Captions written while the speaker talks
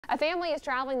A family is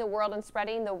traveling the world and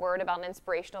spreading the word about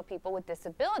inspirational people with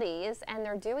disabilities, and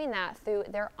they're doing that through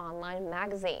their online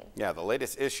magazine. Yeah, the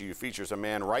latest issue features a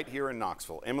man right here in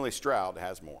Knoxville. Emily Stroud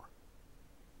has more.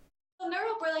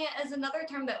 Neurobrilliant is another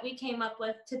term that we came up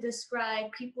with to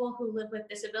describe people who live with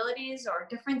disabilities or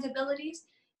different abilities.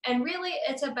 And really,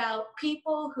 it's about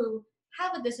people who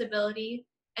have a disability,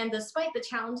 and despite the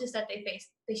challenges that they face,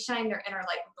 they shine their inner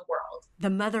light with the world. The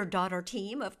mother-daughter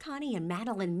team of Connie and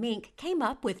Madeline Mink came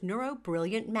up with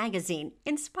Neurobrilliant magazine,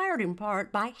 inspired in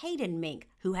part by Hayden Mink,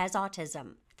 who has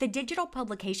autism. The digital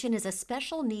publication is a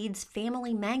special needs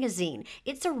family magazine.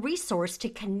 It's a resource to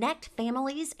connect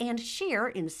families and share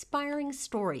inspiring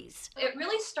stories. It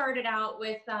really started out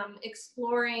with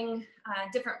exploring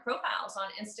different profiles on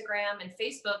Instagram and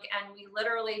Facebook, and we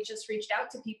literally just reached out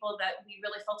to people that we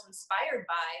really felt inspired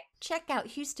by. Check out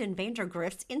Houston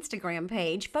Vandergrift's Instagram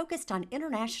page focused on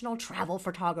international travel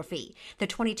photography. The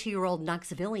 22-year-old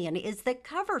Knoxvillian is the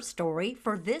cover story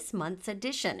for this month's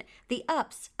edition, The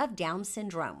Ups of Down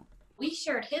Syndrome. We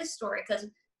shared his story because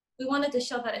we wanted to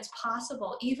show that it's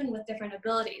possible, even with different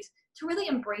abilities, to really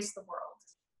embrace the world.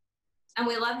 And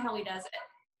we love how he does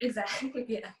it. Exactly,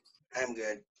 yeah. I'm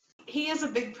good. He is a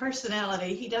big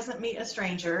personality. He doesn't meet a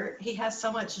stranger. He has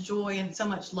so much joy and so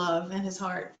much love in his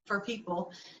heart for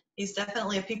people. He's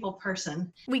definitely a people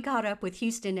person. We caught up with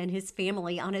Houston and his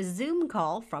family on a Zoom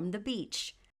call from the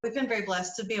beach. We've been very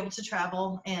blessed to be able to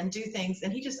travel and do things,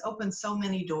 and he just opens so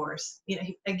many doors. You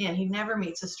know, he never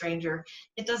meets a stranger.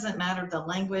 It doesn't matter the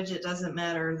language. It doesn't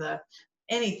matter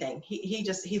anything.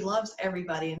 He loves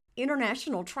everybody.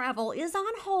 International travel is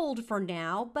on hold for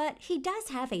now, but he does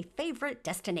have a favorite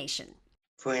destination.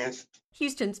 France.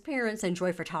 Houston's parents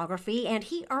enjoy photography, and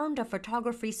he earned a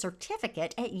photography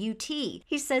certificate at UT.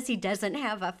 He says he doesn't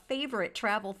have a favorite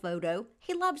travel photo.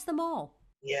 He loves them all.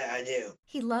 Yeah, I do.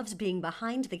 He loves being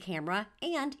behind the camera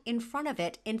and in front of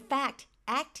it. In fact,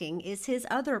 acting is his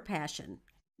other passion.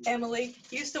 Emily,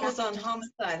 Houston was on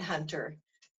Homicide Hunter.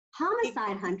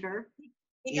 Homicide Hunter?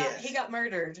 He got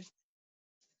murdered.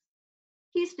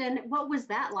 Houston, what was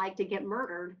that like to get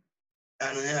murdered?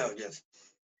 I don't know, just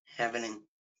have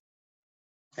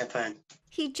fun.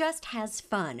 He just has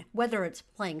fun, whether it's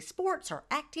playing sports or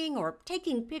acting or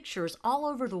taking pictures all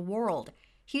over the world.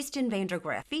 Houston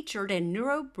Vandergrift featured in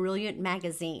Neurobrilliant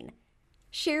magazine,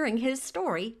 sharing his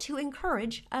story to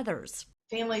encourage others.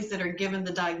 Families that are given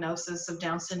the diagnosis of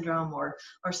Down syndrome or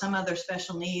some other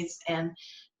special needs, and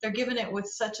they're given it with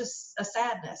such a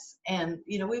sadness. And,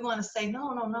 you know, we want to say,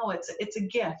 no, it's a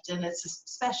gift and it's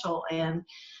special. And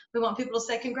we want people to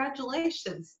say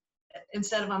congratulations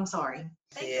instead of I'm sorry.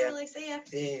 Thank you, Emily. See ya.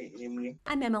 Hey, Emily.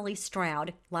 I'm Emily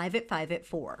Stroud, live at 5 at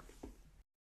 4.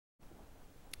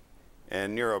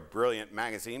 And Neurobrilliant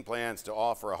magazine plans to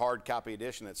offer a hard copy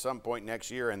edition at some point next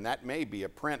year, and that may be a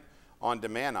print on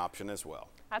demand option as well.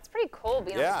 That's pretty cool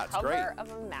being on the it's cover great.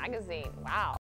 of a magazine. Wow.